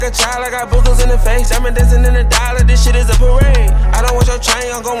A child, I got boogers in the face. I'm dancing in the dollar, this shit is a parade. I don't want your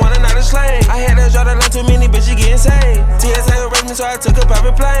chain, I'm gon' want another slave. I had to draw the line, too many bitches getting saved. TSA arrested me, so I took a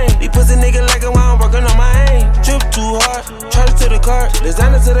private plane. These pussy niggas like it while I'm working on my aim. Drip too hard, charge to the cart.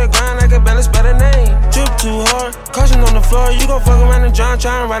 Designer to the ground, I can barely spell the name. Drip too hard, caution on the floor. You gon' fuck around and drown,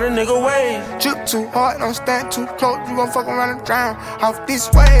 try and ride a nigga wave. Drip too hard, don't stand too close. You gon' fuck around and drown. Off this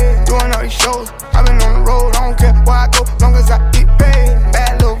way, doing all these shows. I been on the road, I don't care where I go, long as I get paid.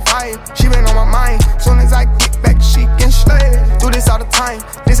 Bad little vibe, she been on my mind. Soon as I get back, she can slay. Do this all the time,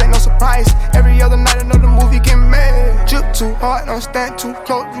 this ain't no surprise. Every other night another movie get made. Drip too hard, don't stand too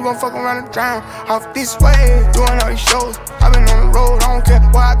close. You gon' fuck around and drown. Off this way, doing all these shows. I been on the road, I don't care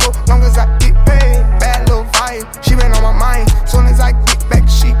where I go, long as I get paid. Bad little vibe, she been on my mind. Soon as I get back,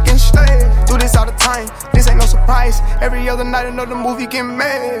 she can slay. Do this all the time, this ain't no surprise. Every other night another movie get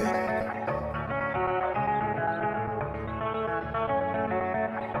made.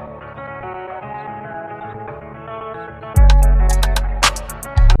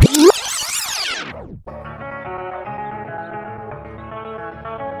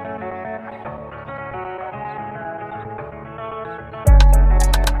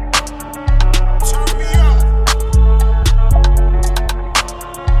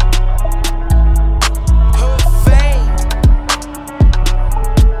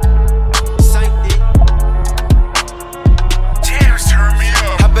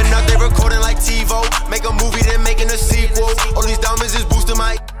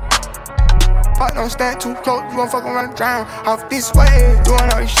 Don't stand too close, you gon' fuck around and drown. Off this way, doing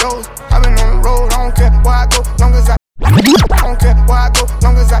all these shows. I been on the road, I don't care where I go, long as I don't care where I go,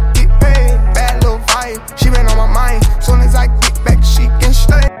 long as I get paid. Bad little vibe, she been on my mind. Soon as I get back, she can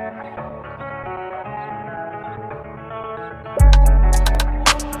stay.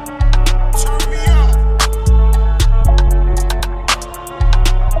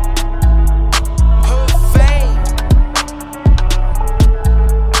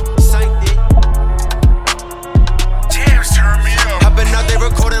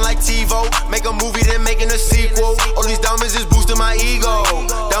 Make a movie, then making a sequel. All these diamonds is boosting my ego.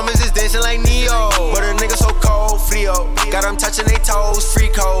 Diamonds is dancing like Neo. But a nigga so cold, frio. Got them touching they toes, free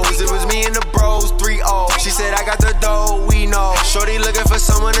codes. It was me and the bros, 3-0. She said I got the dough, we know. Shorty looking for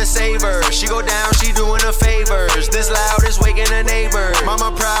someone to save her. She go down, she doing her favors. This loud is waking the neighbor.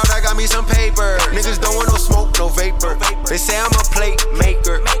 Mama proud, I got me some paper. Niggas don't want no smoke, no vapor. They say I'm a plate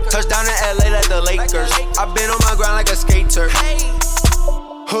maker. Touchdown in LA like the Lakers. I been on my grind like a skater.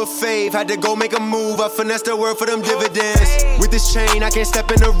 Hood fave, had to go make a move. I finessed the word for them dividends. With this chain, I can't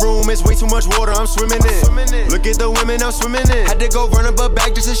step in the room. It's way too much water, I'm swimming in. Look at the women I'm swimming in. Had to go run up a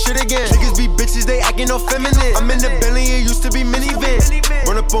bag just to shit again. Niggas be bitches, they acting all feminine. I'm in the Bentley, it used to be minivan.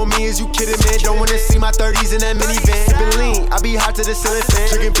 Run up on me, is you kidding me? Don't wanna see my 30s in that minivan. Sippin' lean, I be hot to the ceiling fan.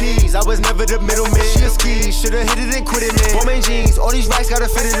 Drinking peas, I was never the middleman. She a ski, shoulda hit it and quit it, man. Woman jeans, all these racks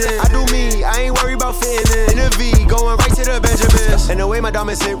gotta fit it in. I do me, I ain't worried about fitting in. In a V, going right to the Benjamins. And the way my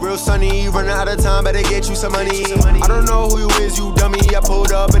diamonds hit real sunny. Running out of time, better get you some money. I don't know who you is, you dummy. I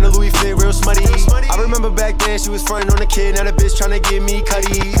pulled up in a Louis fit, real smutty. I remember back then she was frontin' on the kid. Now the bitch tryna get me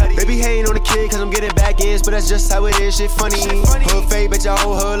cutty. Baby hating on the kid cause I'm getting back ends, but that's just how it is, shit funny. Hood fade, bitch, your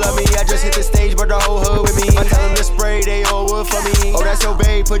whole hood love me. I just hit the stage, but the whole hood with me. I tell them to spray, they all wood for me. Oh, that's your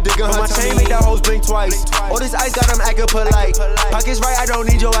babe, put the gun on my chain, make that hoes blink twice. All this ice got them acting polite. Pockets right, I don't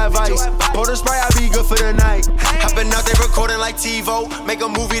need your advice. Pour the Sprite, I be good for the night. Hopping out, they recording like TiVo. Make a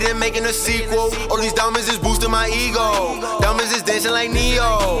movie, then making a sequel. All these diamonds is boosting my ego. Diamonds is dancing like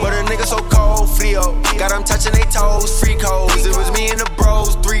Neo. But a nigga so cold, frio. Got them touching they toes, free codes. It was me and the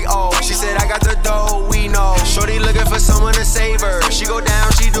bros, 3-0. She said I got the dough, we know. Shorty looking for someone to save her. She go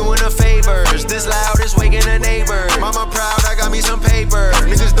down, she doing her favors. This loud is waking the neighbor. Mama proud, I got me some paper.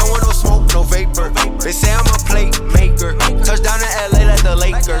 Niggas don't want no smoke, no vapor. They say I'm a plate maker. Touchdown in LA like the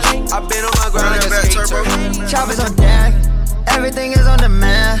Lakers. I been on my grind like a skater. Choppers on deck, everything is on the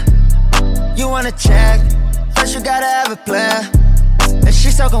man. You wanna check, first you gotta have a plan. And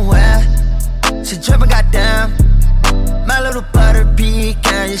she soaking wet, she drippin' goddamn. My little butter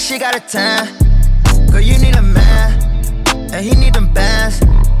pecan, yeah, she got a tan. Girl, you need a man, and he need them bands.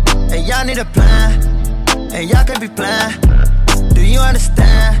 And y'all need a plan, and y'all can be playing. Do you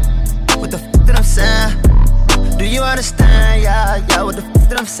understand what the fuck that I'm saying? Do you understand, yeah, what the fuck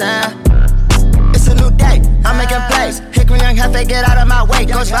that I'm saying? It's a new day, I'm making plays. Hickory young Hefe, get out of my way.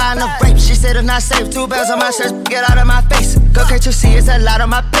 Goes riding the rape. She said it's not safe. 2 bells on my shirt, get out of my face. Girl, can't you see it's a lot on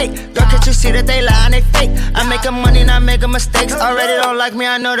my plate? Girl, can't you see that they lie and they fake? I'm making money, not making mistakes. Already don't like me,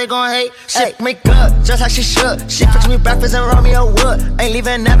 I know they gon' hate. Shit, make good, just like she should. She fix me breakfast and roll me a wood. Ain't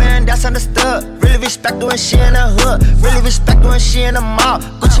leaving never, and that's understood. Really respect doing shit in the hood. Really respect doing shit in the mall.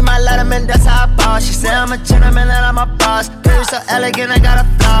 Gucci my letterman, that's how I ball. She said I'm a gentleman and I'm a boss. Girl, you so elegant, I got a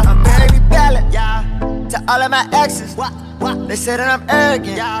flaw. I'm very rebellious, yeah. To all of my exes, they say that I'm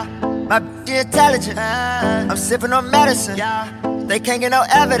arrogant, yeah. My bitch intelligent, I'm sipping on medicine, yeah. They can't get no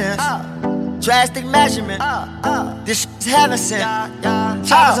evidence, drastic measurement, this shit's heaven sent,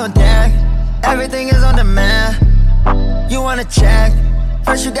 choppers on deck, everything is on demand. You wanna check,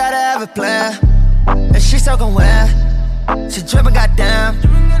 first you gotta have a plan. And she soaking wet, she drippin' goddamn.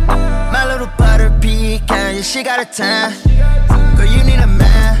 My little butter pecan, yeah, she got a tan. Girl, you need a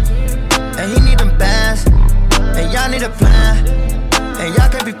man, and he need them bands, and y'all need a plan, and y'all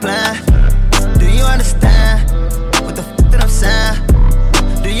can't be playing. Do you understand what the f that I'm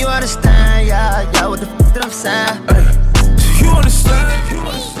saying? Do you understand, yeah, what the f that I'm saying? Do you understand?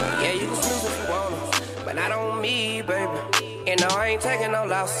 Yeah, you can snooze if you wanna, but not on me, baby. And no, I ain't taking no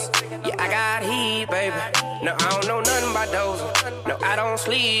losses. Yeah, I got heat, baby. No, I don't know nothing about those. No, I don't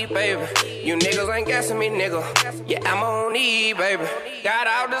sleep, baby. You niggas ain't guessing me, nigga. Yeah, I'm on E, baby. Got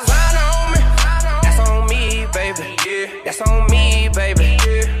all designer on me. That's on me, baby. Yeah, that's on me, baby.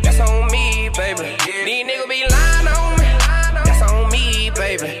 That's on me, baby. These niggas be lying on me. That's on me,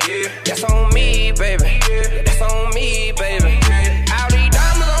 baby. That's on me, baby. That's on me, baby. All these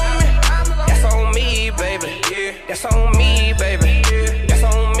diamonds on me. That's on me, baby. That's on me, baby. That's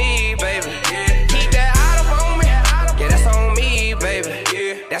on me, baby. Keep that out on me. Yeah, that's on me,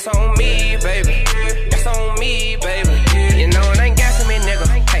 baby. That's on me, baby. That's on me, baby. You know it ain't gassing me, nigga.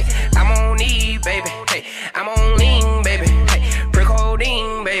 Hey, I'm on E, baby. Hey, I'm on lean, baby. Hey,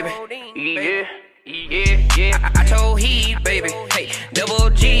 pre-codeine, baby. Yeah, yeah, yeah. I told he, baby. Hey, double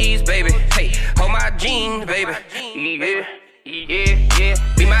G's, baby. Hey, hold my jeans, baby. Yeah. Yeah, yeah,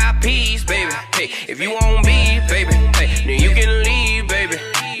 be my piece, baby. Hey, if you won't be, baby, hey, then you can leave, baby.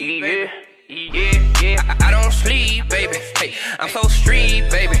 Yeah, yeah, yeah. I don't sleep, baby. Hey, I'm so street,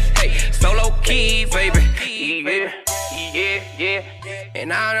 baby. Hey, so low key, baby. Yeah, yeah, yeah.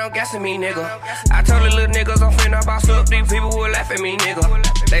 And I don't guess at me, nigga. I told the little niggas I'm finna boss up. These people will laugh at me,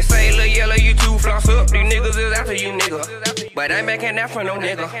 nigga. They say, Lil' Yellow, you too floss up. These niggas is after you, nigga. But I ain't backing that for no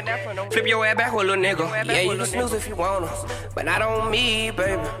nigga. Flip your ass back with little nigga. Yeah, you can snooze if you wanna, but not on me,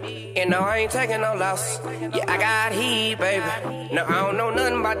 baby. And no, I ain't taking no loss. Yeah, I got heat, baby. No, I don't know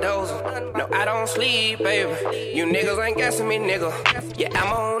nothing about those. No, I don't sleep, baby. You niggas ain't guessing me, nigga. Yeah,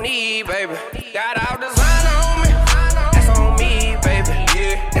 I'm on E, baby. Got all designer on me. That's on me, baby.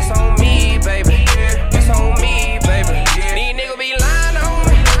 That's on me, baby. That's on me, baby. These niggas be lying on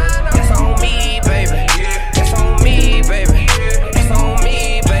me. That's on me, baby. That's on me, baby. That's on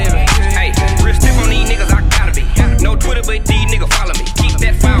me, baby. Hey, real stiff on these niggas, I gotta be. No Twitter, but these niggas follow me. Keep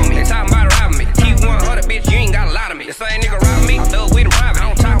that file me. They talking about robbing me. T100, bitch, you ain't got a lot of me. The same nigga robbing me, thug with a private. I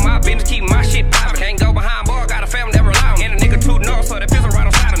don't talk my business, keep my shit private. Can't go behind boy, got a family that rely on me. And a nigga too north, so the pistol right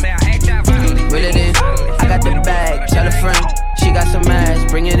on side of me. I act out violently. Reel it in, I got the bag, tell a friend. She got some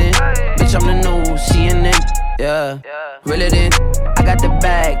ass, bring it in. Bitch, I'm the new CNN, yeah. Reel it in, I got the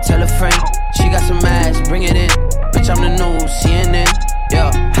bag, tell a friend. She got some ass, bring it in. Bitch, I'm the new CNN,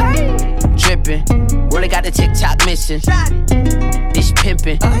 yeah. Drippin', really got the TikTok missing. This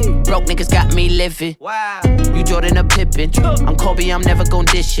pimpin', broke niggas got me living. You Jordan or Pippin', I'm Kobe, I'm never gon'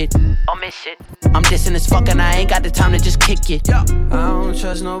 dish it. I'll miss it. I'm dissing as fuck and I ain't got the time to just kick it. I don't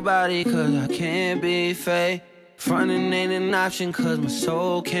trust nobody cause I can't be fake. Frontin' ain't an option cause my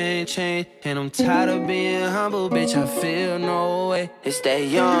soul can't change. And I'm tired of being humble, bitch, I feel no way. It's that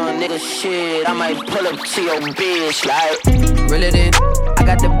young nigga shit, I might pull up to your bitch like. Reel it in, I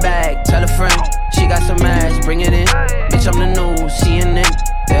got the bag, tell a friend. She got some ass, bring it in. Bitch, I'm the new CNN,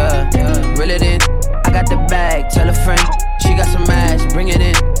 yeah. Reel it in, I got the bag, tell a friend. She got some ass, bring it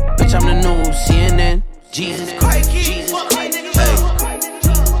in. Bitch, I'm the new CNN. Jesus Christ, Jesus Christ, hey.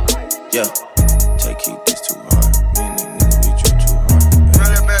 Yeah, take keep this too hard.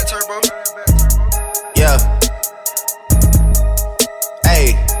 Yeah.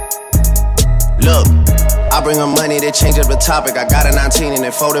 Hey. Look, I bring her money to change up the topic. I got a 19 and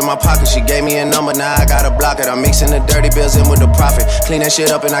it folded in my pocket. She gave me a number, now I gotta block it. I'm mixing the dirty bills in with the profit. Clean that shit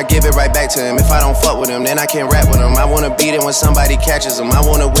up and I give it right back to him. If I don't fuck with him, then I can't rap with him. I wanna beat it when somebody catches him. I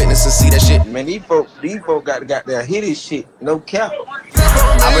wanna witness and see that shit. Man, these folk got their hit his shit. No cap.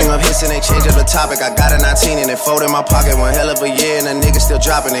 on me. I bring up hits and they change up the topic. I got a 19 and it fold in my pocket. One hell of a year and the niggas still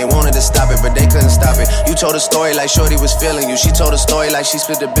dropping. They wanted to stop it, but they couldn't stop it. You told a story like Shorty was feeling you. She told a story like she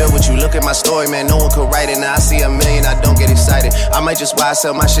split the bill with you. Look at my story, man, no one could write it. Now I see a million, I don't get excited. I might just why I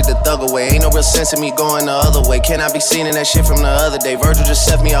sell my shit to thug away. Ain't no real sense in me going the other way. Can I be seen in that shit from the other day? Virgil just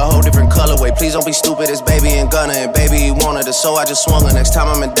sent me a whole different colorway. Please don't be stupid, it's Baby and Gunna. And baby, he wanted it, so I just swung her. Next time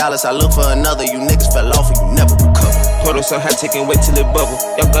I'm in Dallas, I look for another. You niggas fell off and you never recover. Puddle so high, take and wait till it bubble.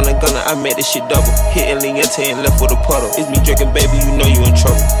 Young Gunna, I made this shit double. Hitting Liente and left with a puddle. It's me drinking, baby, you know you in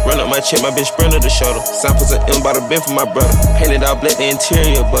trouble. Run up my check, my bitch sprinter the shuttle. Samples of M by the bin for my brother. Painted all black, the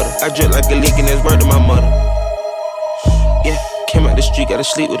interior butter. I drip like a leak and that's word to my mother. Yeah, came out the street, gotta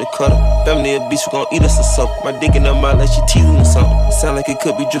sleep with a cutter. Family of beast, we gon' eat us or something. My dick in her mouth like she teasing or something. Sound like it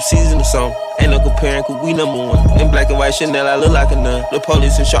could be drip season or something. Ain't no comparing, cause we number one. In black and white Chanel, I look like a nun. The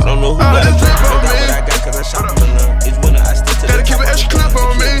police and shot, don't know who got it. I got what I got, cause I shot from the nun. It's winter, I still to gotta keep an extra clip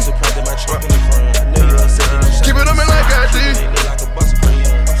on me. Keep it on me like I did.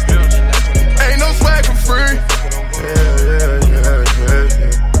 Ain't no swag for free.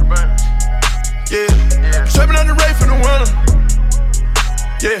 Yeah. Trapping out the rain for the winter.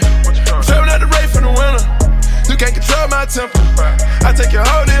 Yeah. Trapping out the rain for the winter. You can't control my temper. I take your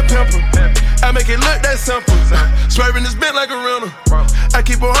whole damn pimple. I make it look that simple. Swerving this bit like a rental. I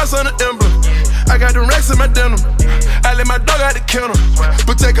keep a horse on the emblem. I got the racks in my denim. I let my dog out the kennel.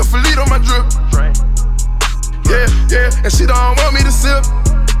 But take a fillet on my drip. Yeah. And she don't want me to sip.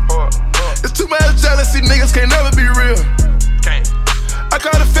 It's too much jealousy, niggas can't never be real. I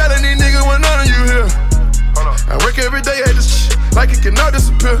call a felony, nigga, when none of you here. I work every day at this shit, like it can all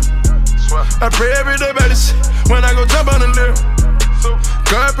disappear. I pray every day about this shit, when I go jump on the lyric.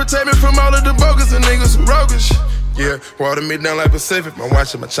 God protect me from all of the bogus and niggas who roguish. Yeah, water me down like Pacific, my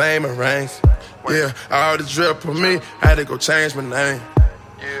watch and my chain, my rings. Yeah, all the drip on me, I had to go change my name.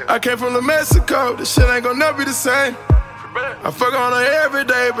 I came from the Mexico, this shit ain't gon' never be the same. I fuck on her every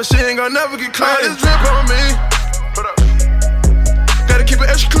day, but she ain't gon' never get claimed. All this drip on me, gotta keep an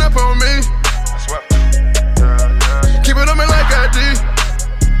extra clip on me. Keep it on me like I did.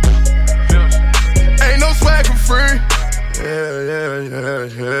 Ain't no swag for free.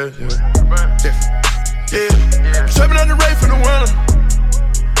 Yeah. Trapping out the rain for the winter.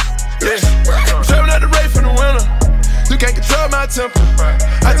 Yeah. Trapping out the rain for the winter. You can't control my temper.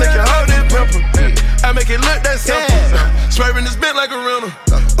 I take your whole damn pimple. I make it look that simple. Swerving this bit like a rental.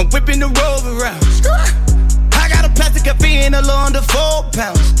 I'm whipping the road around. I got a plastic cafe in a little under 4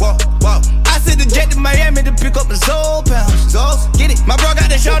 pounds. Whoa. I sent the jet to Miami to pick up the soul pounds. Get it? My bro got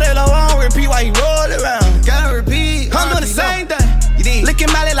that short that I won't repeat while he roll around. Gotta repeat. I'm doing the same thing.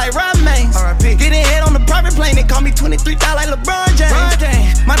 Licking Molly like ramen. Getting head on the private plane. They call me 23,000 like LeBron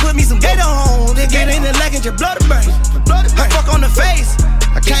James. Might put me some gator on. They get in the leg and just blow the brain. I fuck on the face.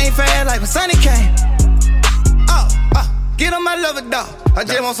 I came fast like when Sonny came. Get on my lover dog. I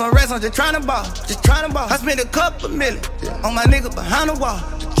just want some rest. I'm just tryna ball. I spent a couple million on my nigga behind the wall.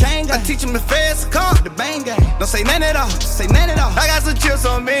 I teach him the fast come, the bang game. Don't say none at all. I got some chips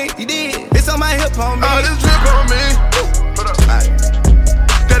on me. You did. It's on my hip on me. All this drip on me.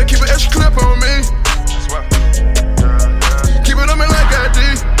 Gotta keep an extra clip on me. Keep it on me like I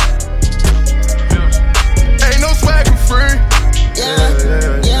did. Ain't no swag for free.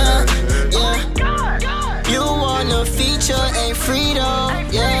 Yeah. You wanna feature, ain't free though.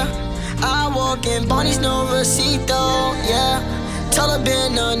 Yeah. I walk in Bonnie's no receipt though. Yeah. Tell her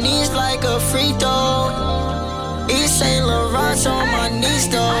bend her knees like a free throw. East St. Laurent on my knees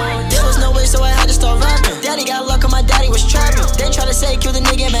though. There was no way, so I had to start rapping. Daddy got luck, my daddy was trapping. They try to say kill the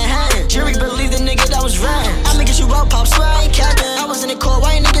nigga in Manhattan. Jury believe the nigga that was rapping. I'ma get you up, pop, swear I ain't capping. I was in the court,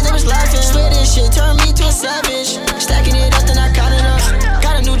 white niggas, they was laughing. Swear this shit turned me to a savage. Stacking it up, then I count it up.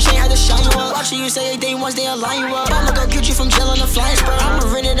 Got a new chain, had to shine you up. Watching you say everything once they align you up. I'ma go get you from jail on the flying spur.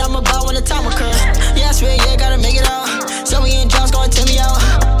 I'ma rent it, I'ma buy when the time occurs. Yeah, I swear, yeah, gotta make it out. So we in John's gonna tell me out.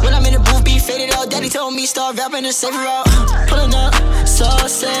 When I'm in the booth, be faded out. Daddy told me start rapping and save it out. Pulling up,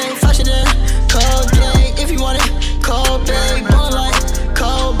 sauce, fashion in cold day. If you want it, cold bay. Ballin' like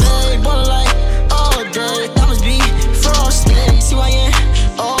cold bay. Ballin' like all day. Diamonds be frosted. CYN,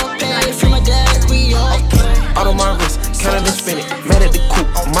 all pay. Free my dad, we all pay. Out on my wrist, Canada spin it. Mad at the coupe,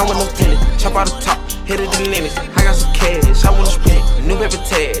 mine with no tenant. Chop out the top, hit it the limit. I got some cash, I wanna spend it. New paper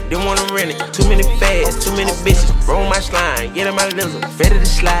tag, didn't wanna rent it. Too many fads, too many bitches. Roll my slime, get in my lizard. Ready to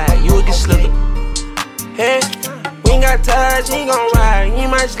slide, you will get slithered. Hey, we ain't got touch, he gon' ride. You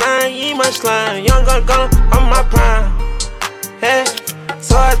ain't my slime, young gun, I'm my prime. Hey,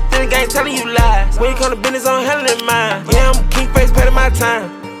 so I think the game telling you lies. When you come to business, I'm hell in mine. Yeah, I'm king face, pay my time.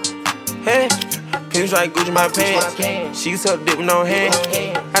 Hey, cause Seems like Gucci my pants. She can suck dick with no hand.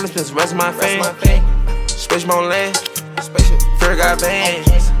 I done spent the rest of my fame. Space on land. Fear got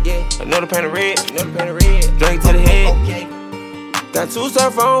bands. Another pan of red. Drink to the head. Got 2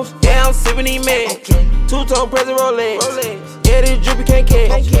 cell phones. Yeah, I'm sipping these meds. 2-tone present Rolex. Yeah, this drippy can't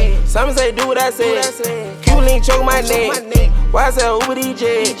catch. Simon say do what I said. Cuban link choke my neck. Why I say Uber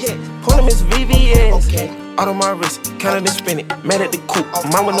DJs? Pull them Miss VVS. Out on my wrist, counted and spin it. Mad at the coupe,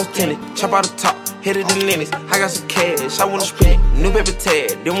 mine with no tenant. Chop out the top, hit it in Lennox. I got some cash, I wanna spend it. New paper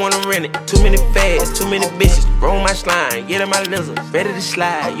tag, didn't wanna rent it. Too many fads, too many bitches. Roll my slime, get in my lizard. Ready to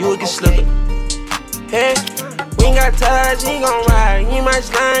slide, you will get slithered. Hey, we ain't got ties, you ain't gon' ride. You ain't my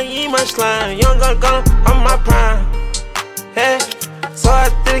slime, you ain't gonna I'm my prime. Hey, so I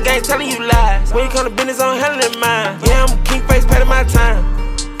think I ain't telling you lies. When you come to business, I'm handling mine. Yeah, I'm king face, patting my time.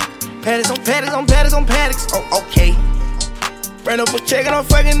 Paddocks on paddocks on paddocks on paddocks. Oh, okay. Burn up a check and I'm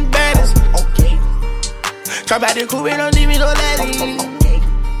fucking baddest. Okay. Drop out the coupe and don't leave me no daddy.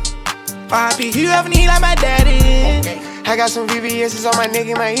 RIP, you have any like my daddy. I got some VVS's on my neck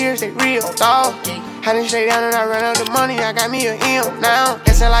and my ears, they real, dawg. I done straight down and I ran out the money, I got me a M now.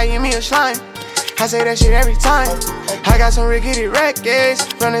 SLI give me a slime. I say that shit every time. I got some rickety rackets,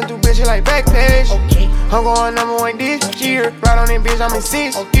 running through bitches like Backpage. I'm going #1 this year. Right on that bitch, I'm in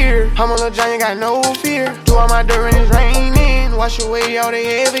 6th gear. I'm a little giant, ain't got no fear. Do all my dirt when it's raining. Wash away all the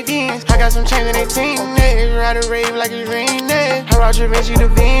evidence. I got some chains in 18 days. Ride a rave like it's raining. I rock your bitch, the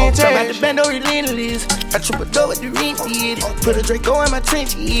vintage. Talk about the bando relentless. I triple double with the ring, yeah. Put a Draco in my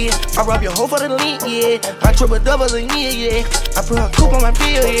trench, yeah. I rob your hoe for the link, yeah. I triple doubles a year, yeah. I put a coupe on my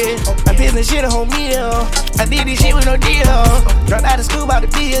bill, yeah. My business shit a whole meal. I did this shit with no deal. Dropped out of school about the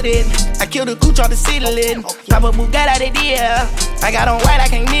building. I killed a cooch on the ceiling. Pop a Bugatti out of deal. I got on white, I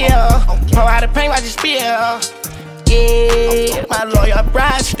can't kneel. Pour out the paint, watch it spill. Yeah, my lawyer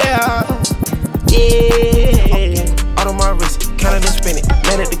Brian still. Yeah. Out on my wrist, counted and spin it.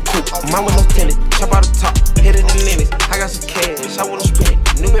 Mad at the coupe, mine with no tenant. Chop out the top, hit it in Lennox. I got some cash, I wanna spend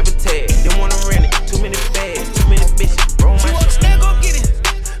it. New paper tag, didn't wanna rent it. Too many fads, too many bitches. Roll my she want Chanel, go get it.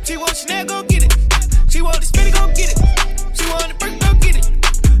 She want Chanel, go get it. She want the spinny, go get it. She want the brick, go get it.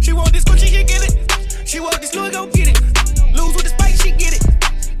 She want this Gucci, she get it. She want this Louis, go get it. Lose with the spike, she get it.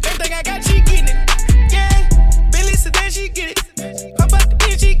 Everything I got, she getting it. Yeah, Billy Sedan, she get it. Hop out the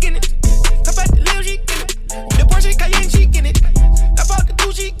bitch, she getting it. Hop out the Lil, she get it. The Porsche Cayenne, she get it. Hop out the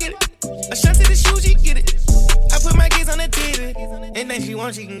two, she get it. A shot to the shoe, she get it. I put my kids on the TV. Anything she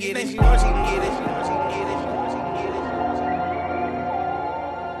wants, she can get it. She wants, she can get it.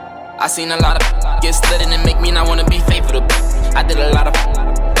 I seen a lot of get slid and make me not wanna be faithful to. I did a lot of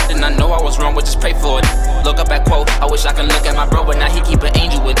and I know I was wrong, but just pray for it. Look up at quote, I wish I could look at my bro, but now he keep an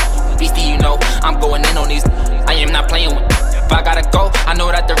angel with Beastie, you know, I'm going in on these. I am not playing with. If I gotta go, I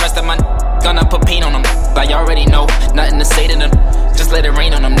know that the rest of my gonna put pain on them. But you already know, nothing to say to them. Just let it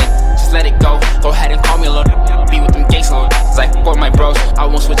rain on them, nigga. Just let it go. Go ahead and call me a little. Be with them gangsta lord. It's like, fuck my bros. I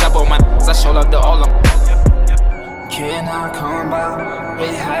won't switch up on my. I show love to all of them. Can I come by?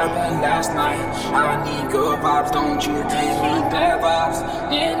 It happened last night. I need good vibes, don't you give me bad vibes.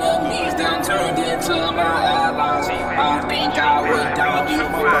 Enemies done turned into my allies. I think I would down you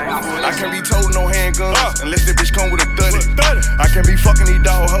for I can't be told no handguns unless the bitch come with a 30. I can't be fucking these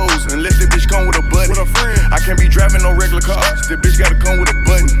dog hoes unless the bitch come with a buddy. I can't be driving no regular cars. The bitch gotta come with a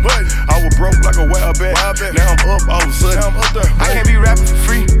button. I was broke like a wild bat. Now I'm up all of a sudden. I can't be rapping for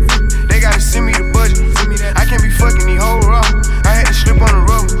free. They gotta send me the budget. I can't be fucking these hoes raw. I had to slip on the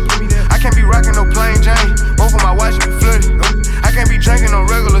rubber. I can't be rocking no plain Jane. Both of my watches be flooded. I can't be drinking no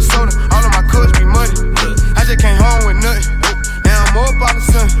regular soda. All of my cups be muddy. I just came home with nothing. Now I'm up all of a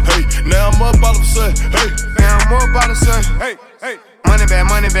sudden. Hey, now I'm up all of a sudden. Hey, now I'm up all of a sudden. Hey, hey. Money bag,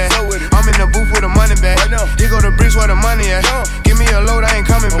 money bag. I'm in the booth with a money bag. Here go the bricks where the money at. Give me a load, I ain't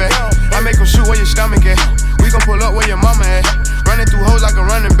coming back. I make them shoot where your stomach at. We gon' pull up where your mama at. Running through hoes like a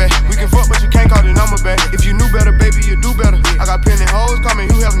running back. We can fuck, but you can't call the number back. If you knew better, baby, you do better. I got plenty hoes, call me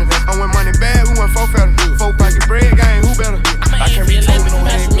Hugh Hefner. I went money bad, we went 4 fatter. 4 pocket bread, gang, who better? I can't be told no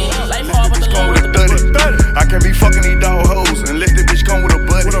handguns unless the bitch come with a 30. I can't be fucking these dog hoes unless the bitch come with a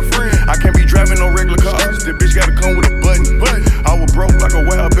buddy. I can't be driving no regular cars. The bitch gotta come with a button. I was broke like a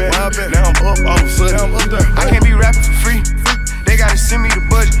wild bat. Now I'm up all of a sudden. I can't be rapping for free. They gotta send me the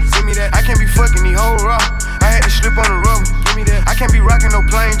budget. I can't be fucking these hoes raw. I had to slip on the rubber. I can't be rocking no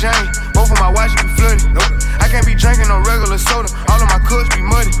plain Jane. Both of my watches be flooded. I can't be drinking no regular soda. All of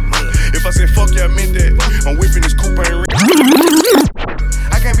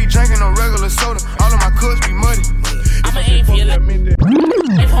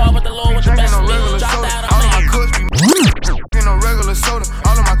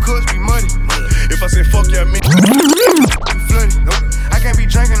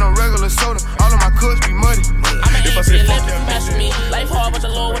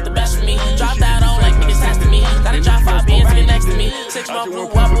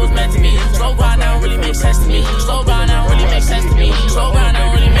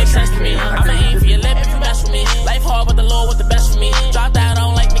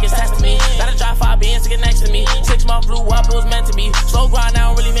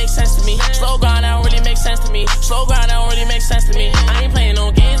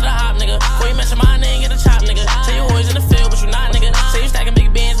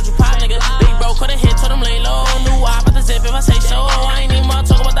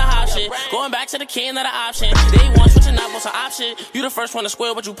You the first one to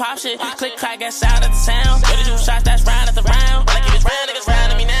square, but you pop shit. Click, clack, get sound at the sound. 32 shots, that's round at the round. When I keep it round, niggas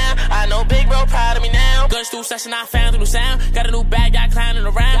round at me now. I know big bro proud of me now. Guns through session, I found a new sound. Got a new bag, got climbing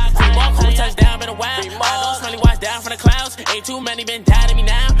around. 3 more cool touchdown, been a while. I know Smelly watch down from the clouds. Ain't too many been down to me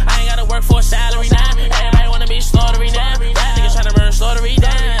now. I ain't gotta work for a salary now. Everybody wanna be slaughtery now. Niggas tryna burn slaughtery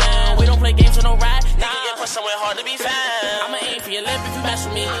down. We don't play games with no ride. Nigga get put somewhere hard to be found. I'ma aim for your lip if you mess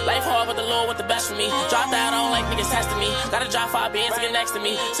with me. Life hard, but the Lord with the best for me. Dropped out, I don't like niggas testing me. Gotta drop 5 bands to get next to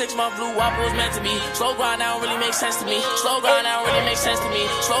me. 6 month blue up was meant to be. Slow grind, that don't really make sense to me. Slow grind, that don't really make sense to me.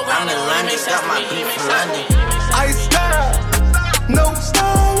 Slow grind, that don't really make sense to me. Ice style, no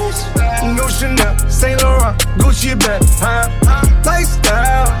stylish, no Chanel, Saint Laurent, Gucci bag,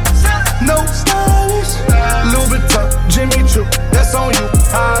 lifestyle, no stylish, Louis Vuitton, Jimmy Choo, that's on you.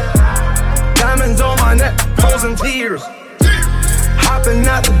 Diamonds on my neck, frozen tears, hopping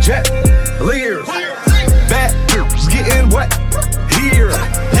out the jet, Lears, bad girls getting wet here.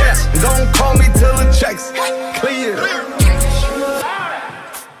 Yes, don't call me till the checks clear.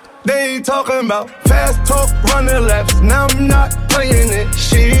 They ain't talking about fast talk, running laps. Now I'm not playing it,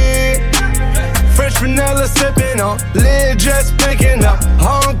 shit. Fresh vanilla sipping on, lid just picking up.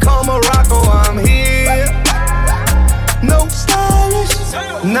 Hong Kong, Morocco, I'm here. No stylish,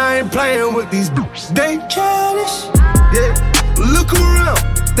 and I ain't playing with these dudes. They childish, yeah. Look around,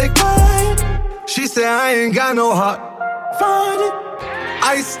 they quiet. She said I ain't got no heart, find it.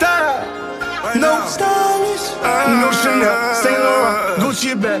 Ice style. No stylish, no Chanel, Saint Laurent,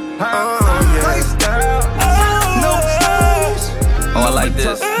 Gucci bag, lifestyle, no stylish. Oh, I like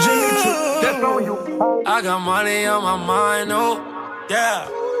this. Jimmy Choo, that's on you. I got money on my mind, oh, yeah.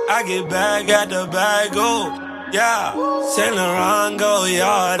 I get back at the bag, oh, yeah. Saint Laurent, go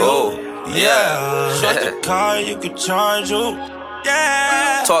yard, oh, yeah. Shut the car, you can charge, oh,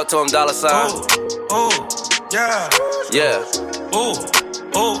 yeah. Talk to him, $sign. Oh, yeah. Yeah. Oh.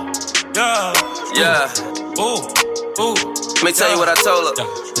 Yeah. Yeah. Ooh. Let me tell you what I told her.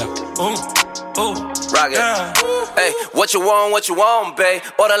 Rock it. Yeah. Hey, what you want, babe?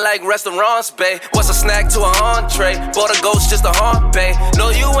 Order like restaurants, babe. What's a snack to an entree? Bought a ghost just a haunt, babe. No,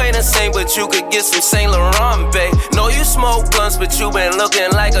 you ain't the same, but you could get some Saint Laurent, babe. No, you smoke blunts, but you been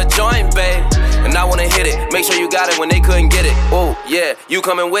looking like a joint, babe. And I wanna hit it, make sure you got it when they couldn't get it. Ooh, yeah, you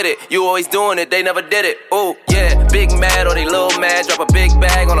coming with it. You always doing it, they never did it. Ooh, yeah, big mad or they little mad. Drop a big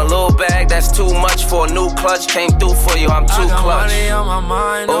bag on a little bag. That's too much for a new clutch. Came through for you, I'm too clutch. Money on my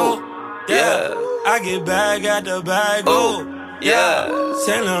mind, ooh, yeah. I get back at the bag, ooh, yeah.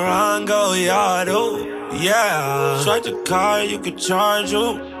 Saint Laurent, go yard, ooh, yeah. Swipe the car, you can charge,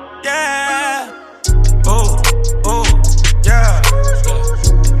 ooh, yeah. Ooh, yeah.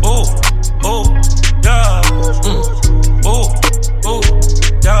 Ooh, yeah. Ooh, yeah.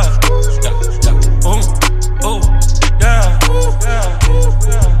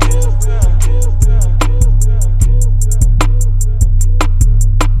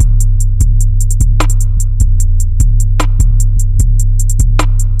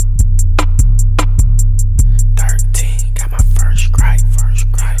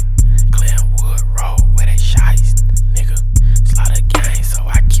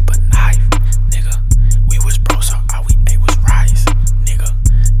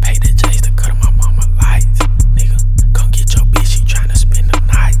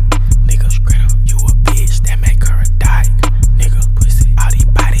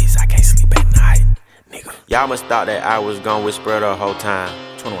 Y'all must thought that I was gon' whisper the whole time.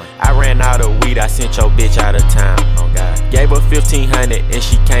 21. I ran out of weed, I sent your bitch out of town. Oh God. Gave her 1,500 and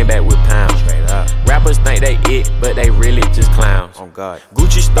she came back with pounds. Straight up. Rappers think they it, but they really just clowns. Oh God.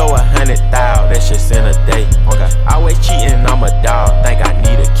 Gucci stole 100,000, that's just in a day. Oh God. Always cheating, I'm a dog, think I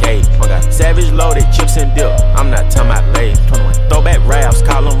need a cake. Oh God. Savage loaded, chips and dip, I'm not talking about Lay's. 21. Throwback raps,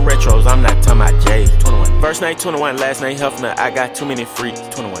 call them retros, I'm not talking about J's. 21. First name 21, last name Huffner, I got too many freaks.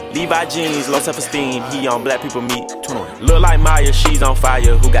 21. Levi jeans, low self-esteem, he on black people meat. 21. Look like Maya, she's on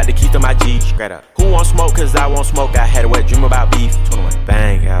fire, who got the keys to my G? Straight up. Who won't smoke, cause I won't smoke, I had a wet dream about beef. 21.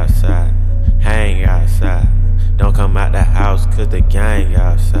 Bang outside, hang outside. Don't come out the house, cause the gang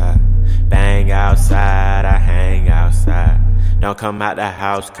outside. Bang outside, I hang outside. Don't come out the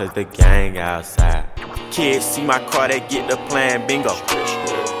house, cause the gang outside. Kids see my car, they get the plan, bingo.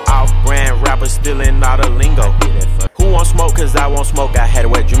 Off-brand rappers stealing all the lingo. Who won't smoke, cause I won't smoke, I had a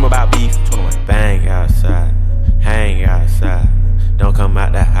wet dream about beef. 21. Bang outside, hang outside. Don't come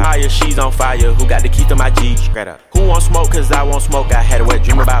out the house. Maya, she's on fire, who got the key to my G? Straight up. Who won't smoke, cause I won't smoke, I had a wet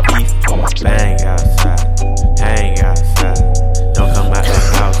dream about beef. Bang outside, hang outside. Don't come out the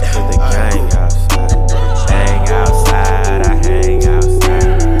house, cause the gang outside. Bang outside, I hang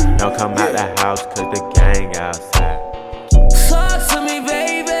outside. Don't come out the house, cause the gang outside. Fuck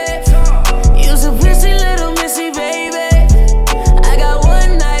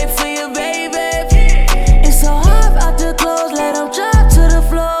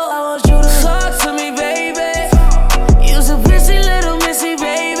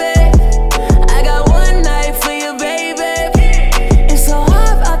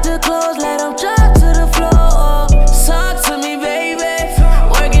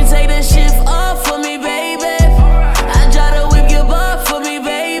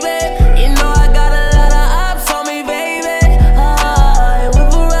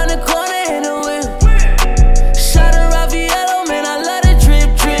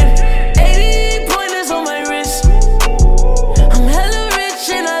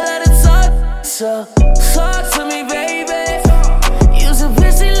So talk to me, baby. You's a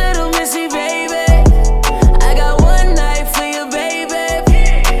busy little missy, baby. I got one night for you, baby.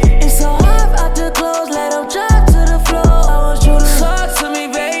 It's so hard out the clothes, let them drop to the floor. I want you to talk to me,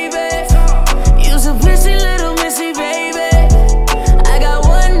 baby. You's a busy little missy, baby. I got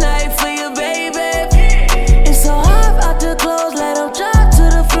one night for you, baby. It's so hard out the clothes, let them drop to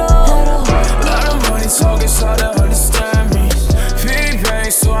the floor. Lot of money talking, so to understand me. Big bang,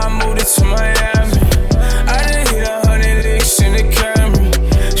 so I moved it to Miami. I done hit 100 licks in the Camry.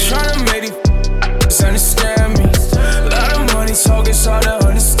 Tryna make these understand me. Lot of money talking, so to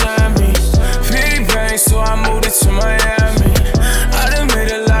understand me. Big bang, so I moved it to Miami. I done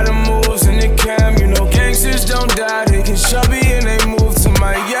made a lot of moves in the Cam. You know gangsters don't die, they get chubby and they move to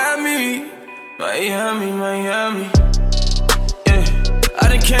Miami. Miami. Yeah, I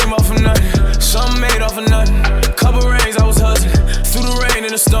done came off of nothing, something made off of nothing. Couple rains, I was hustling, through the rain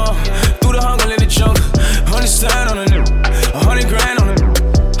and the storm, through the hunger in the jungle. 100 on a nigga, 100 grand on a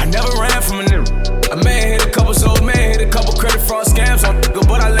nigga. I never ran from a nigga. I may have hit a couple souls, may have hit a couple credit fraud scams on nigga,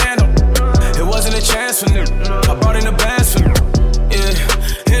 but I land on it. It wasn't a chance for nigga. I brought in the bands for nigga.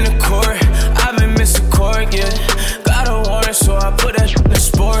 Yeah, in the court, I've been missing court, yeah. Got a warrant, so I put that in the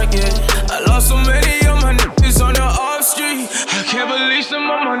sport, yeah. I lost so many of my niggas on the off street. I can't believe some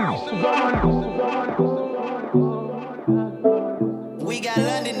of my niggas. We got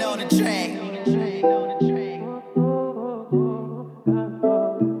London on the track.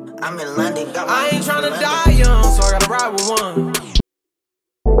 I'm in London, got my I ain't tryna die young, so I gotta ride with one.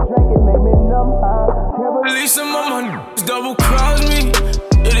 At least some of my niggas double cross me.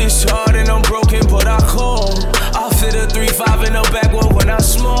 It is hard and I'm broken, but I call. I fit a 3-5 in the backwood when I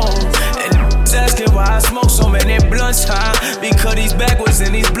smoke. And niggas asking why I smoke so many blunts, huh? Because these backwards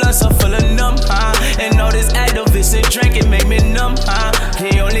and these blunts are full of numb, huh? And all this activists and drinking make me numb, huh?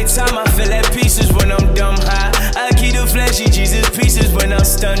 The only time I feel at peace is when I'm dumb, huh? I keep the flashy Jesus pieces when I'm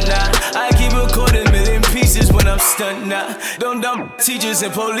stunned, nah. I keep a $250,000 pieces when I'm stunned, nah. Them dumb teachers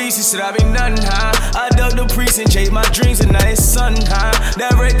and police said I be nothing, huh? I dug the priest and chased my dreams and now it's sun, huh?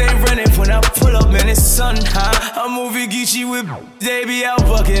 That rate they running when I pull up, man, it's sun, huh? I'm moving Geechee with they be out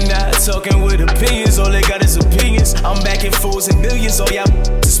bucking, not talking with opinions, all they got is opinions. I'm backing fools and millions, all y'all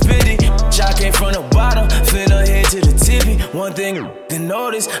spit it. I came from the bottom, finna head to the tippy. One thing to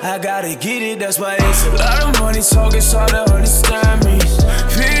notice, I gotta get it, that's why it's a lot of money talking, so to understand me.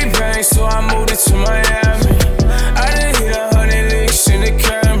 Big bang, so I moved it to Miami. I done hit 100 licks in the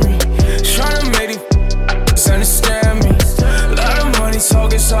Camry. Tryna make these understand me. A lot of money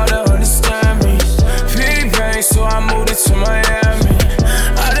talking, so to understand me. Big bang, so I moved it to Miami.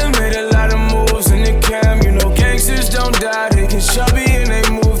 I done made a lot of moves in the Cam. You know gangsters don't die, they get chubby and they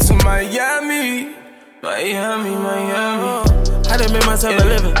move to Miami. I done made myself a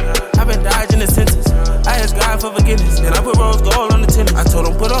living. I've been dodging the sentence. I asked God for forgiveness, then I put rose gold on the tennis. I told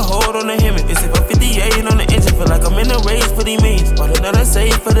him put a hold on the Hemi. It's if I'm 58 on the engine, feel like I'm in the race for these millions. Bought another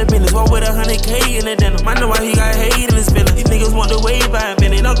save for the business, one with 100K in the denim. I know why he got hate in his feelings. These niggas want the wave by a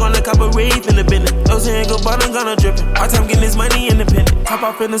minute. I'm gonna cop a rave in the business. Those here ain't go bottom, gonna drippin'. Our time getting this money independent. Top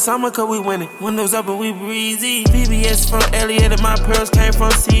off in the summer, cause we winning. Windows up and we breezy. BBS from Elliott and my pearls came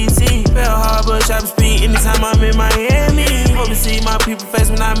from CC. Fell hard, but shop speed anytime I'm in Miami. Hope to see my people face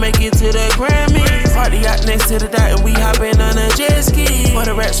when I make it to the Grammys. Party out next to the dot and we hopping on a jet ski. For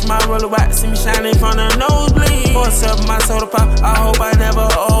the rats, my roller white, see me shining from the nosebleed. For myself, my soda pop, I hope I never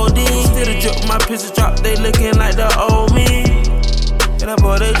OD. Still the drip, my pictures drop, they looking like the old me. And I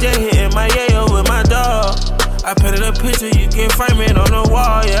bought a jet hitting my yayo with my dog. I painted a picture, you can frame it on the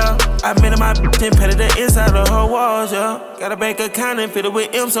wall, yeah. I made my bitch and painted the inside of her walls, yeah. Got a bank account and filled it with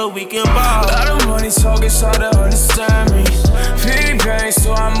M so we can ball. A lot of money talking, so to understand me. Big bang,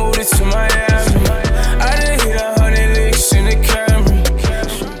 so I moved it to Miami. I done hit 100 licks in the Camry.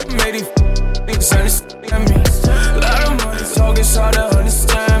 Made these niggas understand me. A lot of money talking, so to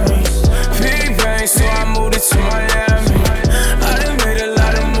understand me. Big bang, so I moved it to Miami. I done made a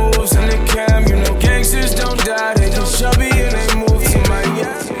lot of moves in the Cam. You know gangsters don't die, they get chubby and they move to Miami.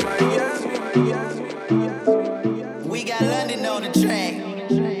 We got London on the track.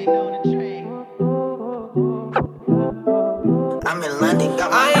 I'm in London, got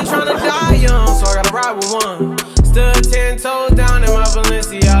my I ain't tryna die young, so I gotta ride with one. Stood 10 toes down in my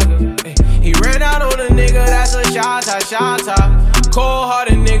Balenciaga. Ay, he ran out on a nigga, that's a shot.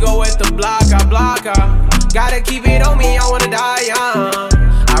 Cold-hearted nigga with the block out. Gotta keep it on me, I wanna die young.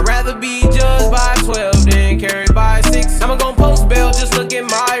 I'd rather be judged by 12 than carried by 6. I'ma gon' post bail, just look at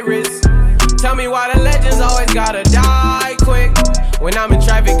my wrist. Tell me why the legends always gotta die quick. When I'm in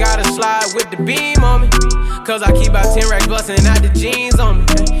traffic, gotta slide with the beam on me. Cause I keep out 10 racks bustin' out the jeans on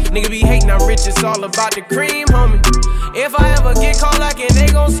me. Nigga be hating, I'm rich, it's all about the cream, homie. If I ever get caught lacking, they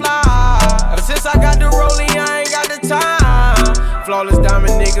gon' slide. Ever since I got the rollie, I ain't got the time. Flawless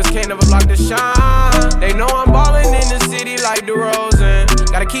diamond niggas can't ever block the shine. They know I'm ballin' in the city like DeRozan.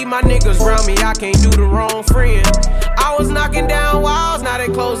 Gotta keep my niggas round me, I can't do the wrong friend. I was knocking down walls, now they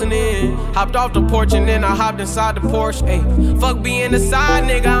closing in. Hopped off the porch and then I hopped inside the Porsche. Ayy, fuck being the side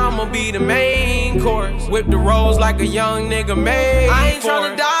nigga, I'ma be the main course. Whip the rolls like a young nigga made. I ain't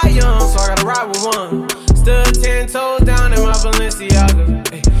tryna die young, so I gotta ride with one. Stood 10 toes down in my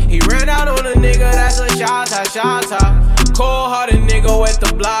Balenciaga. Ay, he ran out on a nigga, that's a shot. Cold-hearted nigga with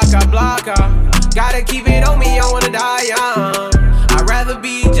the block out. Gotta keep it on me, I wanna die young. I'd rather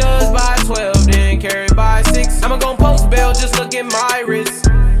be judged by 12 than carried by 6. I'ma gon' post bail, just look at my wrist.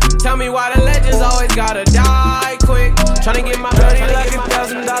 Tell me why the legends always gotta die quick. Tryna get my dirty like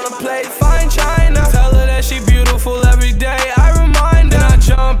 $1,000 plate, fine china. Tell her that she beautiful every day, I remind her. Then I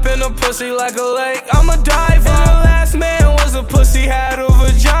jump in a pussy like a lake, I'm a diver. And the last man was a pussy, had a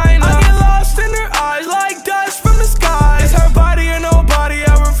vagina. I get lost in her eyes like dust from the sky. It's her body or nobody,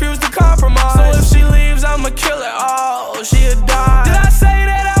 I refuse to compromise. So if she leaves, I'ma kill her, oh, she'll die. Did I say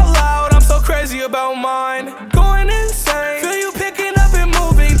that out loud? I'm so crazy about mine. Going insane, feel you picking up and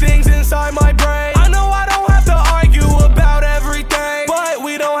moving things inside my brain. I know I don't have to argue about everything, but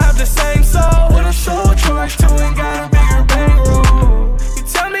we don't have the same soul. With a soul charge too and got a bigger bankroll. You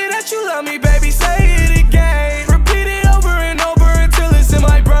tell me that you love me, baby, say it again. Repeat it over and over until it's in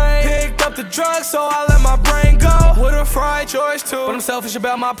my brain. Picked up the drugs, so I let my brain go. With a fried choice too, but I'm selfish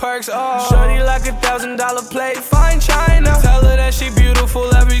about my perks, oh. Shorty like $1,000 plate, fine china. Tell her that she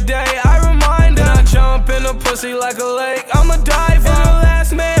beautiful every day, I remind her. Then I jump in a pussy like a lake, I'm a diver. And the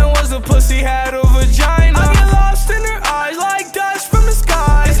last man was a pussy, had a vagina. I get lost in her eyes like dust from the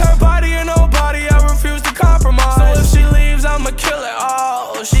sky. It's her body or nobody, I refuse to compromise. So if she leaves, I'ma kill her,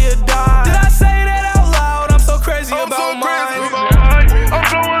 oh, she'll die. Did I say that out loud? I'm so crazy about mine. I'm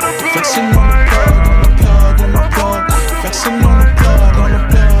blowing up flexing on the plug, on the plug, flexing on the plug, on the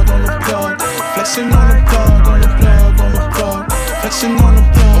plug, on the plug, flexing on the plug, on the plug, on the plug, flexing on the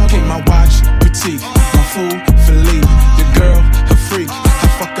plug. Okay, my watch, petite, my food, Philippe, the girl, her freak. I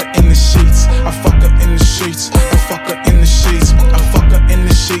fuck her in the sheets, I fuck her in the sheets, I fuck her in the sheets, I fuck her in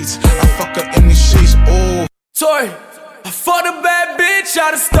the sheets, I fuck her in the sheets. Oh, Tory, I fucked a bad bitch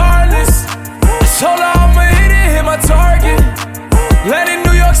out of Starless. I told her I'ma hit my target. Landed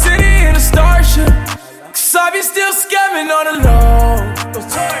New York City in a Starship. Cause I be still scamming on the low.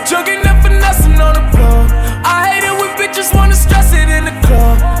 Jugging up and finessing on the blow. I hate it when bitches wanna stress it in the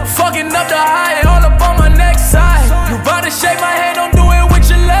club. Fucking up the high, all up on my neck side. You bout to shake my hand, don't do it with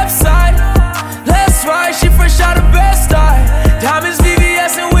your left side. That's right, she fresh out of Bed-Stuy. Diamonds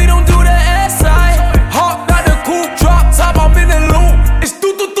VVS and we don't do the S-side. Hawk got the coupe, drop top, I'm in the loop. It's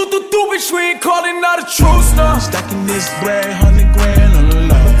do, bitch, we ain't calling out a truce, no. Stacking this bread, 100 grand on the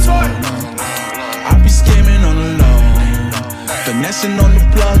low. I be scamming on the low. Finessing on the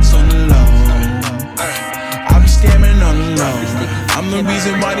plugs on the low. I be scamming on the low. I'm the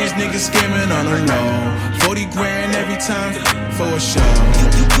reason why these niggas scamming on the low. 40 grand every time for a show.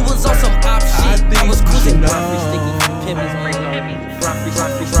 You was on some op shit. I was cruising free sticky, free pimpies,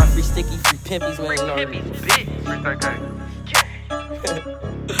 free sticky, free pimpies,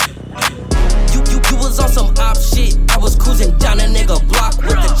 You was on some op shit. I was cruising down a nigga block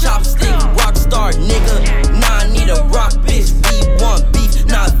with the chopstick. Rockstar nigga. Nah, I need a rock bitch. We want beef,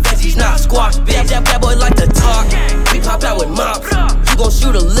 not veggies, not squash bitch. That boy like to talk. We pop out with mops. You gon'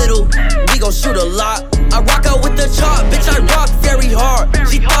 shoot a little, we gon' shoot a lot. I rock out with the chop, bitch, I rock very hard.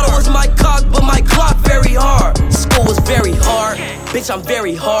 She thought it was my cock, but my clock very hard. School was very hard, bitch, I'm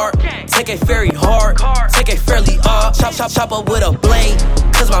very hard. Take it very hard, take it fairly off. Chop up with a blade,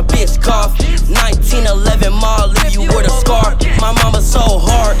 cause my bitch cough. 1911 mall, leave you with a scar. My mama so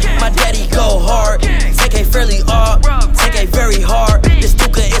hard, my daddy go hard. Take it fairly off, take it very hard. This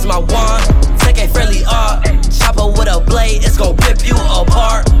Duca is my wand, take it fairly off. Chop up with a blade, it's gon' rip you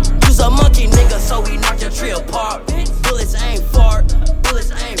apart. Use a monkey nigga, so we knock your tree apart. Bullets ain't fart,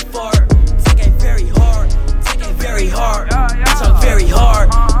 bullets ain't fart. Take it very hard, take it very hard. Bitch, I'm very hard,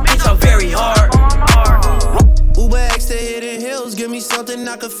 bitch, I'm very hard. Uber X to Hidden Hills, give me something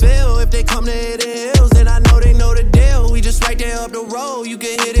I can feel. If they come to Hidden Hills, then I know they know the deal. We just right there up the road, you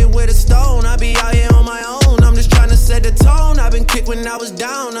can hit it with a stone. I be out here on my own, I'm just trying to set the tone. I've been kicked when I was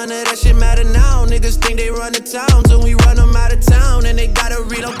down, none of that shit matter now. Niggas think they run the town, so we run them out of town. And they gotta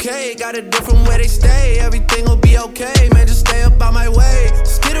relocate, got a different where they stay. Everything will be okay, man, just stay up out my way.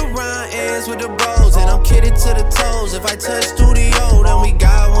 Skid around ends with the bros, and I'm kidded to the toes. If I touch studio, then we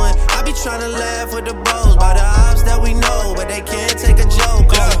got one. I be trying to laugh with the bros by the ops that we know, but they can't take a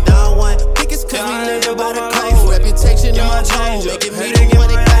joke.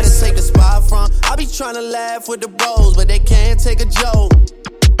 laugh with the bros, but they can't take a joke.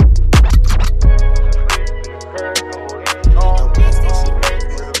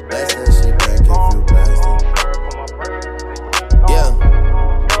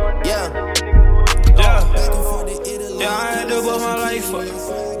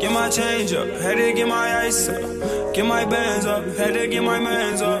 Get my change up, had to get my ice up. Get my bands up, had to get my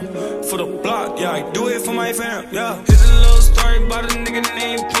mans up. For the block, yeah, I do it for my fam, yeah. Here's a little story about a nigga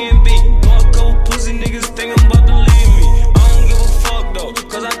named PNB. Know a couple pussy niggas think I'm about to leave me. I don't give a fuck though,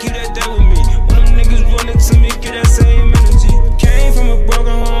 cause I keep that with me. When them niggas running to me, get that same energy. Came from a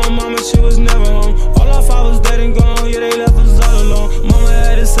broken home, mama, she was never home. All our fathers dead and gone, yeah, they left us all alone. Mama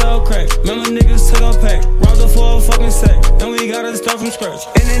had to sell crack, remember niggas took our pack. Robbed her for a fucking sack, then we gotta start from scratch.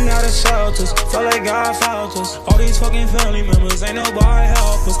 In and out of shelters, felt like God found us. All these fucking family members, ain't nobody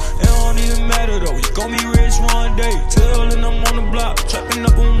help us. It don't even matter though, we gon' be rich one day. Till and I'm on the block, trapping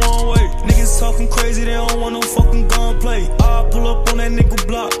up on one way. Niggas talking crazy, they don't want no fucking gunplay. I pull up on that nigga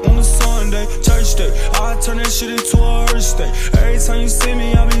block on a Sunday, church day. I turn that shit into a hearse day. Every time you see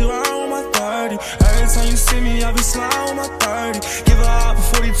me, I be around my 30. Every time you see me, I be sliding on my 30. Give her out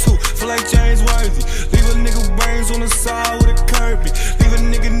for 42, feel like James Worthy. Leave a nigga brains on the side with a Kirby. Leave a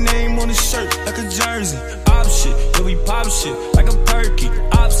nigga name on the shirt like a jersey. Op shit, yeah, we pop shit like a perky.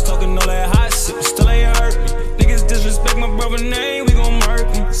 Ops talking all that hot shit, but still ain't hurt me. Niggas disrespect my brother name, we gon' murk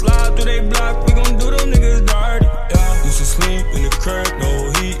him. Slide through they block, we gon' do them niggas dirty. Yeah, used to sleep in the crib, no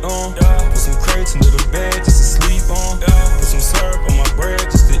heat on. Yeah, put some crates under the bed just to sleep on. Yeah, put some syrup on my bread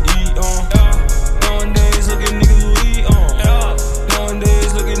just to eat on. Yeah, nowadays look at niggas who eat on. Yeah,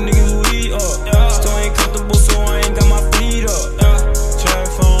 nowadays look at niggas who eat up. Yeah, still ain't comfortable, so I ain't got my feet up. Yeah, check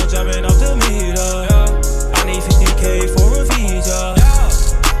phone, dropping off the meter. Yeah, I need 50K for a visa.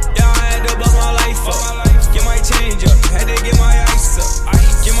 Yeah, I had to blow my life up. Get my change up, had to get my ice up.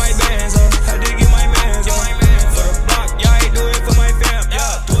 Get my bands up, had to get my mans up. For the block, yeah, I do it for my fam.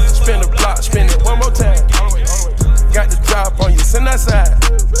 Yeah, do it for spin the block, spin it one more time. Got the drop on you, send that side.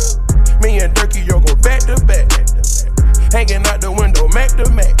 Me and Durkee, yo, go back to back. Hanging out the window, Mac to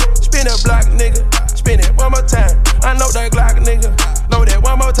Mac. Spin a block, nigga, spin it one more time. I know that Glock, nigga, know that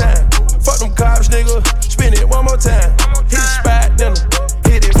one more time. Fuck them cops, nigga, spin it one more time. Hit the spot, then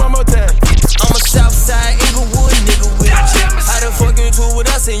hit it one more time. I'm a Southside Inglewood nigga with a chick. How the fuck you two with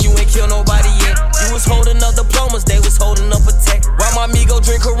us and you ain't kill nobody yet? You was holding up diplomas, they was holding up a tech. While my amigo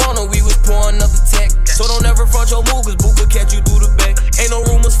drink Corona, we was pouring up the tech. So don't ever front your move, cause Boo could catch you through the back. Ain't no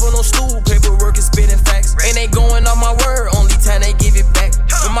rumors for no stool, paperwork is spitting facts. And they going off my word, only time they give it back.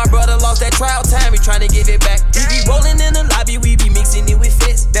 When my brother lost that trial time, he tryna give it back. We be rolling in the lobby, we be mixing it with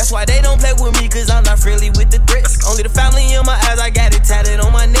fits. That's why they don't play with me, cause I'm not friendly with the threats. Only the family in my eyes, I got it tatted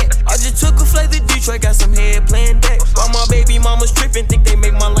on my neck. I just took a flight to Detroit, got some head playing deck. While my baby mama's tripping, think they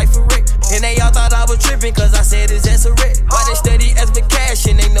make my life a wreck. And they all thought I was tripping, cause I said it's just a wreck. Why they steady as for cash,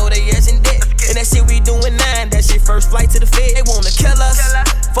 and they know they ass in debt. And that shit we doing 9, that shit first flight to the Fed. They wanna kill us,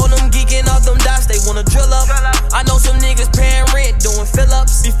 for them geeking off them dots, they wanna drill up. I know some niggas paying rent, doing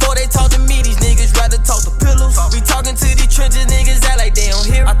fill-ups. Before they talk to me, these niggas rather talk to pillows. We talking to these trenches, niggas act like they don't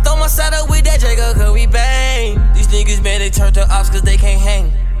hear. I throw my side up with that Jacob, cause we bang. These niggas, man, they turn to ops cause they can't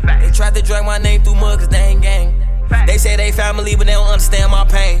hang. They tried to drag my name through mud cause they ain't gang. They say they family, but they don't understand my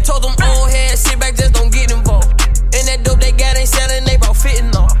pain. Told them old heads, sit back, just don't get involved. And that dope they got ain't selling, they brought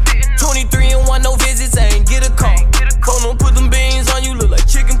fitting on. 23 and 1, no visits, I ain't get a call. Phone don't put them beans on you, look like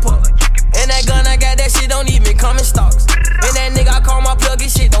chicken pox. And that gun I got, that shit don't even come in stocks. And that nigga I call my plug,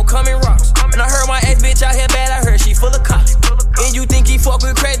 his shit don't come in rocks. And I heard my ex bitch out here bad, I heard she full of cops. And you think he fuck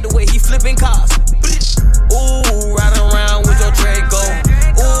with crack the way he flipping cars. Ooh, ride around with your Draco.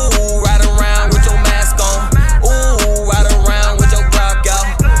 Ooh, ride around with your mask on. Ooh, ride around with your Glock out.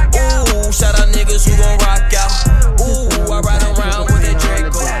 Ooh, shout out niggas who gon' rock out. Ooh, I ride around with that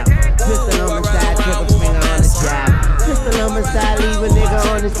Draco. Pistol on the side, triple finger on the job. Pistol on the side, leave a nigga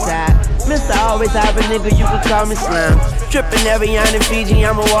on the side. Mr. Always have a nigga, you can call me Slime. Trippin' every yarn in Fiji,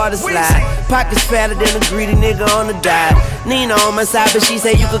 I'm a water slide. Pockets fatter than a greedy nigga on the dive. Nina on my side, but she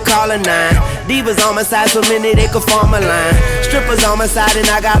say you could call her 9. Divas on my side, so many they could form a line. Strippers on my side, and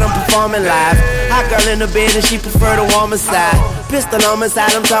I got them performing live. Hot girl in the bed, and she prefer the warmer side. Pistol on my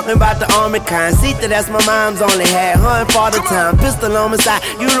side, I'm talking about the army kind. Sita, that's my mom's only had her and father time. Pistol on my side,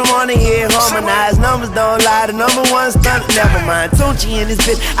 you don't wanna hear harmonized. Numbers don't lie, the number one stunt, never mind. Tunchi in this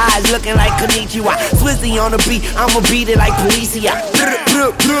bitch, eyes looking like Konnichiwa. Swizzy on the beat, I'ma beat it like Policia.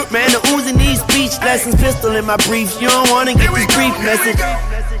 Man, the Uzi needs speech lessons. Pistol in my briefs, you don't wanna get this brief message.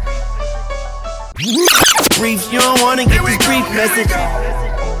 Briefs, you don't wanna get this brief message.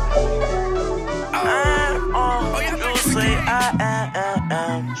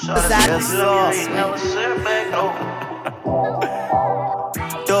 Yes, sir.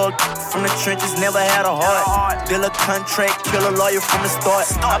 Dog from the trenches, never had a heart. Deal a contract, kill a lawyer from the start.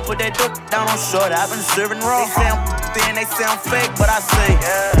 I put that dope down on short, I've been serving raw. They say I'm thin, they say I'm fake, but I say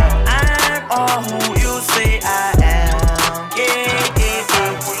I'm all who you say I am. Yeah, yeah,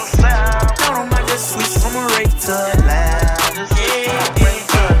 yeah. Don't I might just switch from a rave to a lounge. Yeah,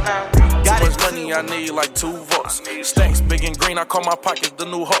 yeah. Got it. Money, I need like 2 votes. Stacks big and green, I call my pockets the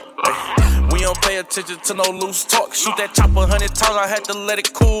new hook. We don't pay attention to no loose talk. Shoot that chopper 100 times, I had to let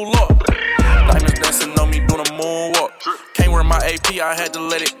it cool up. Diamonds dancing on me doing a moonwalk. Can't wear my AP, I had to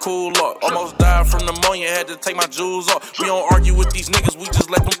let it cool up. Almost died from pneumonia, had to take my jewels off. We don't argue with these niggas, we just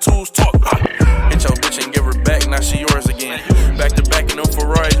let them tools talk. Hit your bitch and give her back, now she yours again. Back to back in them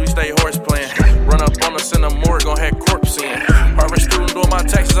Ferraris, we stay horse playing. Run up on us in the morgue, gon' have corpse in. Harvard student doing my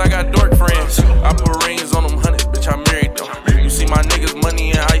taxes, I got dork friends. I put rings on them hundreds, bitch, I married them. You see my niggas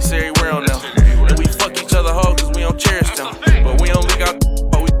money and ice everywhere on them. And we fuck each other hoe cause we don't cherish them. But we don't leak out,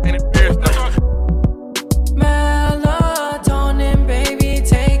 but we ain't embarrassed them. Melatonin, baby,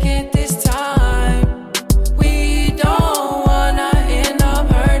 take it this time. We don't wanna end up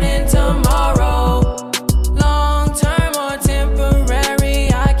hurting tomorrow. Long term or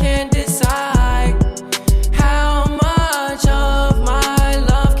temporary, I can't decide. How much of my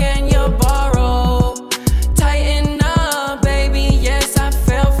love can you borrow? Tighten up, baby, yes, I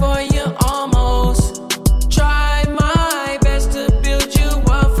fell for you almost. Try my best to build you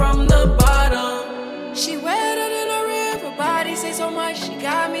up from the bottom. She wetter than a river, body say so much, she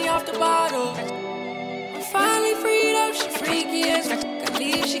got me off the bottle. I'm finally freed up, she freaky as fuck, I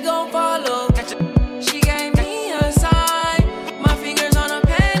leave, she gon' follow. She gave me a sign, my fingers on a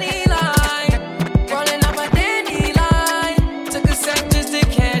penny line, rolling up a dandelion. Took a sec just to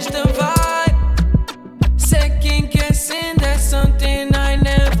catch the vibe. Second guessing, that's something I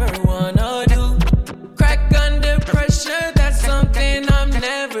never wanna do. Crack under pressure, that's something I'm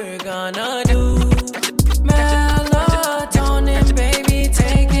never gonna do. Melatonin, baby,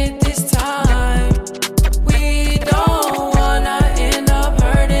 take it this time. We don't wanna end up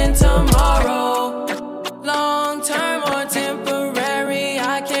hurting tomorrow. Long term or temporary,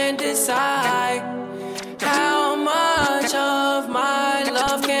 I can't decide. How much of my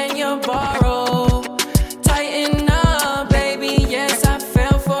love can you borrow? Tighten up, baby, yes, I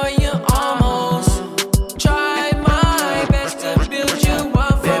fell for you almost. Try my best to build you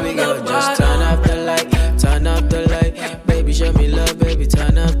up from Baby the girl, just bottom. turn up the light, turn up the light. Baby, show me love, baby,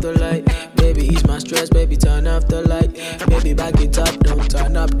 turn up the light. Baby, ease my stress, baby, turn up the light. Baby, back it up, don't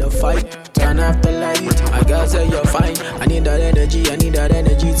turn up the fight. Turn up the light, I gotta say you're fine. I need that energy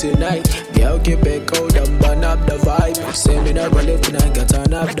tonight. Girl, keep it cold and burn up the vibe. Say me not gonna live tonight, gotta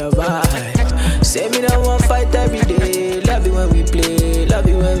turn up the vibe. Say me not want fight every day. Love it when we play, love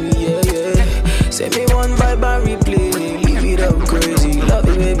it when we yeah. Say me one vibe and replay. Leave it up crazy, love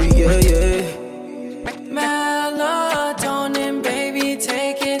it baby, yeah. Melatonin, baby,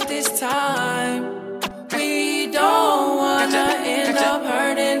 take it this time. We don't wanna end up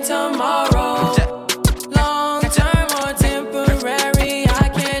hurting tomorrow. Long term or temporary, I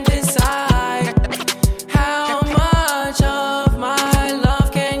can't decide. How much of my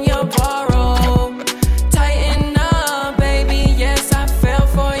love can you borrow? Tighten up, baby, yes, I fell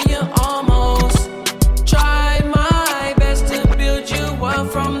for you almost. Try my best to build you up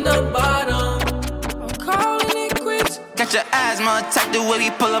from the bottom. Calling it quits. Got your asthma attack the way we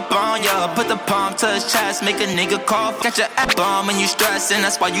pull up on ya. Put the palm to his chest, make a nigga cough. Got your ass bomb when you stressing,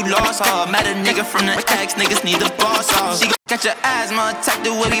 that's why you lost her. Met a nigga from the X, niggas need the boss off. She got your asthma attack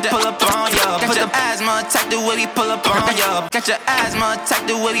the way we pull up on ya. Put your asthma attack the way we pull up on ya. Got your asthma attack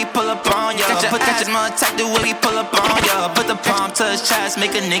the way we pull up on ya. Got your asthma attack the way we pull up on ya. Put the palm to his chest,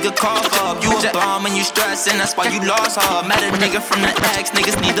 make a nigga cough up. You a bomb when you stressing, that's why you lost her. Met a nigga from the X,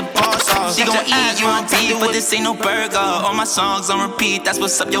 niggas need the boss off. She gon' eat you on beef, but this ain't no burger. All my songs on repeat, that's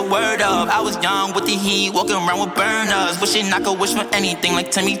what's up, your word up. I was young with the heat, walking around with burners. Wishing I could wish for anything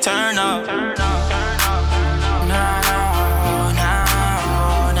like Timmy Turner.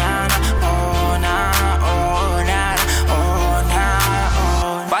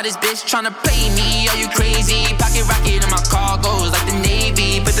 Why this bitch tryna play me? Are you crazy? Pocket rocket in my cargoes like the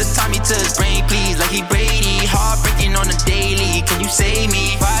Navy. Put the Tommy to his brain, please, like he Brady. Heartbreaking on the daily, can you save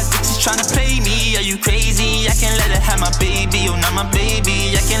me? Why this bitch is tryna play me? Are you crazy? I can't let her have my baby, oh not my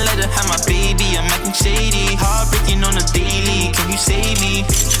baby. I can't let her have my baby, I'm acting shady. Heartbreaking on the daily, can you save me?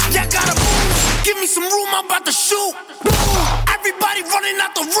 Yeah, gotta move, give me some room, I'm about to shoot. Everybody running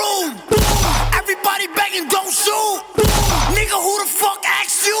out the room. Everybody begging, don't shoot. Nigga, who the fuck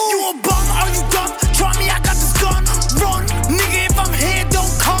asked you? You a bum, are you dumb? Try me, I got this gun. Run, nigga, if I'm here,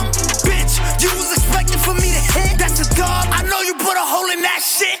 don't come.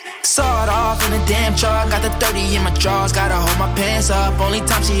 damn truck. Got the 30 in my drawers, gotta hold my pants up. Only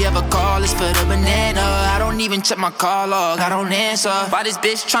time she ever call is for the banana. I don't even check my call log, I don't answer. Why this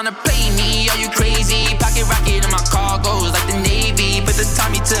bitch tryna play me? Are you crazy? Pocket rocket in my car goes like the Navy. Put the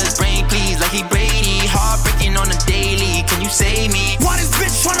Tommy to his brain, please, like he Brady. Heartbreaking on the daily, can you save me? Why this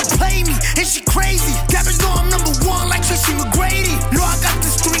bitch tryna play me? Is she crazy? That bitch know I'm number one like Tracy McGrady. No, I got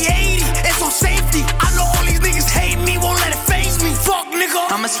this 380, it's on safety. I know all these niggas hate me, won't let it faze me. Fuck,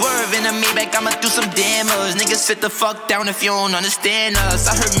 nigga. I'ma swerve in a Maybach, I'ma do some damage. Niggas sit the fuck down if you don't understand us.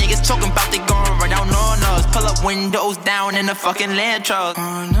 I heard niggas talking about they gon' run down on us. Pull up windows down in the fucking land truck.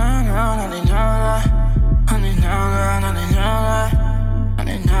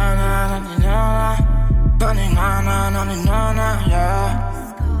 Yeah.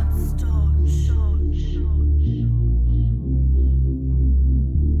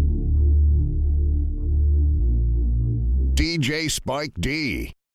 DJ Spike D.